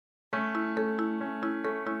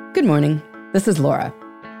Good morning. This is Laura.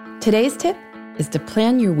 Today's tip is to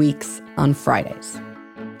plan your weeks on Fridays.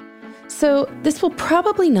 So this will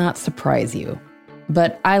probably not surprise you,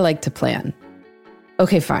 but I like to plan.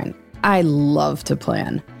 Okay, fine. I love to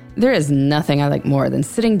plan. There is nothing I like more than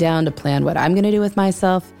sitting down to plan what I'm going to do with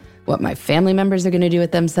myself, what my family members are going to do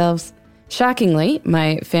with themselves. Shockingly,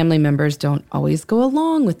 my family members don't always go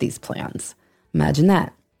along with these plans. Imagine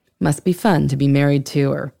that. Must be fun to be married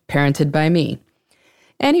to or parented by me.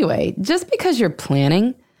 Anyway, just because you're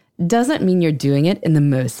planning doesn't mean you're doing it in the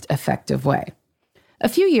most effective way. A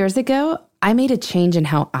few years ago, I made a change in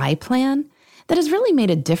how I plan that has really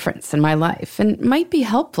made a difference in my life and might be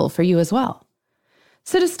helpful for you as well.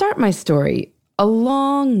 So to start my story, a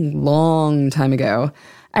long time ago,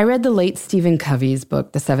 I read the late Stephen Covey's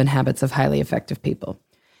book, The 7 Habits of Highly Effective People.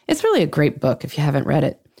 It's really a great book if you haven't read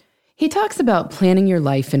it. He talks about planning your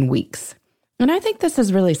life in weeks, and I think this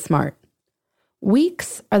is really smart.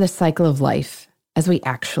 Weeks are the cycle of life as we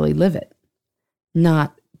actually live it,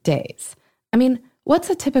 not days. I mean, what's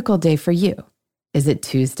a typical day for you? Is it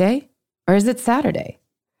Tuesday or is it Saturday?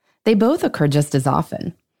 They both occur just as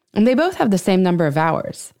often, and they both have the same number of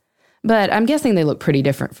hours, but I'm guessing they look pretty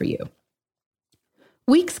different for you.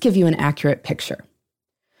 Weeks give you an accurate picture.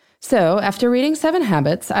 So after reading 7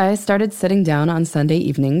 Habits, I started sitting down on Sunday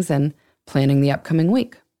evenings and planning the upcoming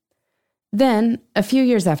week. Then, a few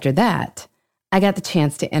years after that, I got the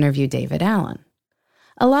chance to interview David Allen.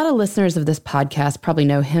 A lot of listeners of this podcast probably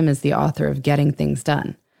know him as the author of Getting Things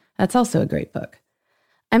Done. That's also a great book.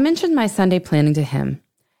 I mentioned my Sunday planning to him,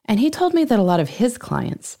 and he told me that a lot of his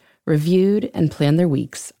clients reviewed and planned their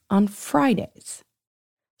weeks on Fridays.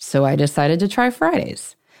 So I decided to try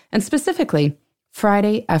Fridays, and specifically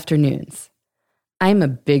Friday afternoons. I'm a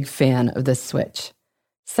big fan of this switch.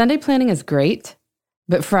 Sunday planning is great,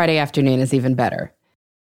 but Friday afternoon is even better.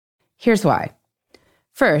 Here's why.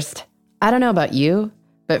 First, I don't know about you,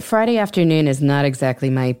 but Friday afternoon is not exactly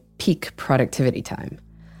my peak productivity time.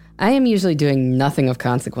 I am usually doing nothing of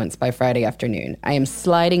consequence by Friday afternoon. I am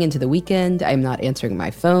sliding into the weekend. I am not answering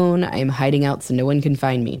my phone. I am hiding out so no one can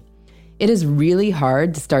find me. It is really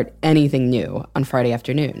hard to start anything new on Friday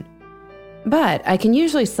afternoon. But I can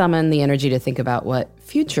usually summon the energy to think about what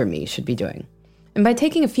future me should be doing. And by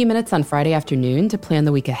taking a few minutes on Friday afternoon to plan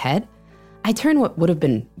the week ahead, I turn what would have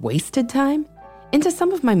been wasted time into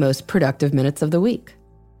some of my most productive minutes of the week.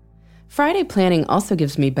 Friday planning also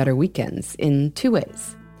gives me better weekends in 2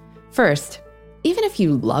 ways. First, even if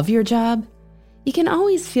you love your job, you can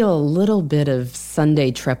always feel a little bit of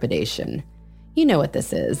Sunday trepidation. You know what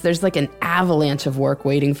this is. There's like an avalanche of work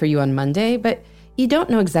waiting for you on Monday, but you don't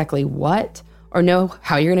know exactly what or know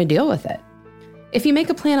how you're going to deal with it. If you make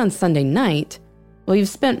a plan on Sunday night, well, you've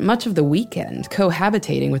spent much of the weekend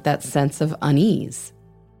cohabitating with that sense of unease.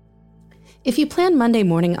 If you plan Monday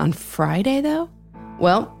morning on Friday, though,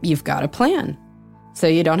 well, you've got a plan, so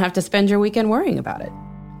you don't have to spend your weekend worrying about it.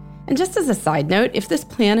 And just as a side note, if this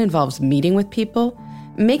plan involves meeting with people,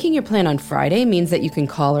 making your plan on Friday means that you can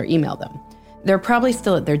call or email them. They're probably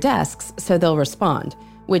still at their desks, so they'll respond,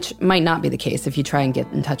 which might not be the case if you try and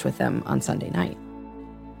get in touch with them on Sunday night.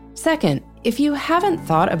 Second, if you haven't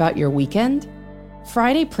thought about your weekend,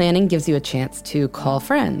 Friday planning gives you a chance to call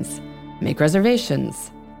friends, make reservations,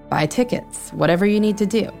 buy tickets, whatever you need to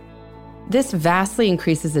do. This vastly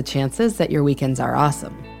increases the chances that your weekends are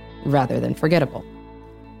awesome, rather than forgettable.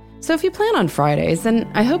 So if you plan on Fridays, and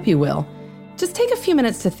I hope you will, just take a few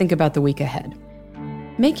minutes to think about the week ahead.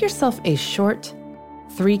 Make yourself a short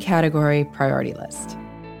 3-category priority list.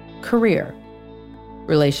 Career,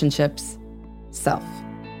 relationships, self.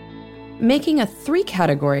 Making a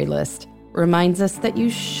 3-category list reminds us that you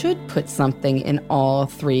should put something in all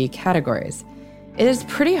 3 categories. It is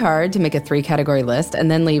pretty hard to make a 3-category list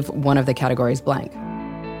and then leave one of the categories blank.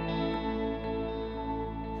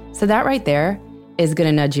 So that right there is going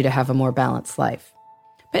to nudge you to have a more balanced life.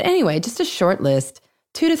 But anyway, just a short list,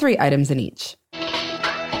 2 to 3 items in each.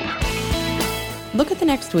 Look at the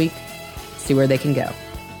next week, see where they can go.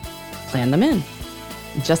 Plan them in.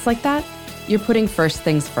 Just like that, you're putting first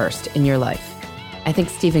things first in your life. I think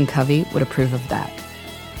Stephen Covey would approve of that.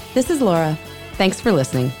 This is Laura. Thanks for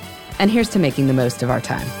listening. And here's to making the most of our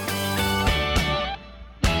time.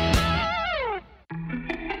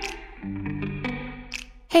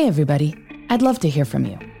 Hey, everybody. I'd love to hear from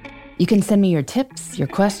you. You can send me your tips, your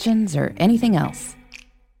questions, or anything else.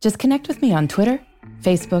 Just connect with me on Twitter,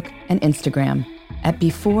 Facebook, and Instagram at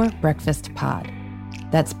Before Breakfast Pod.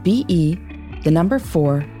 That's BE, the number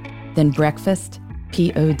 4, then breakfast,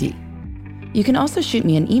 POD. You can also shoot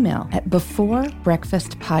me an email at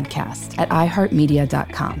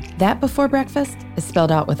beforebreakfastpodcast@iheartmedia.com. That Before Breakfast is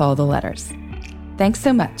spelled out with all the letters. Thanks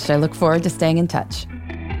so much. I look forward to staying in touch.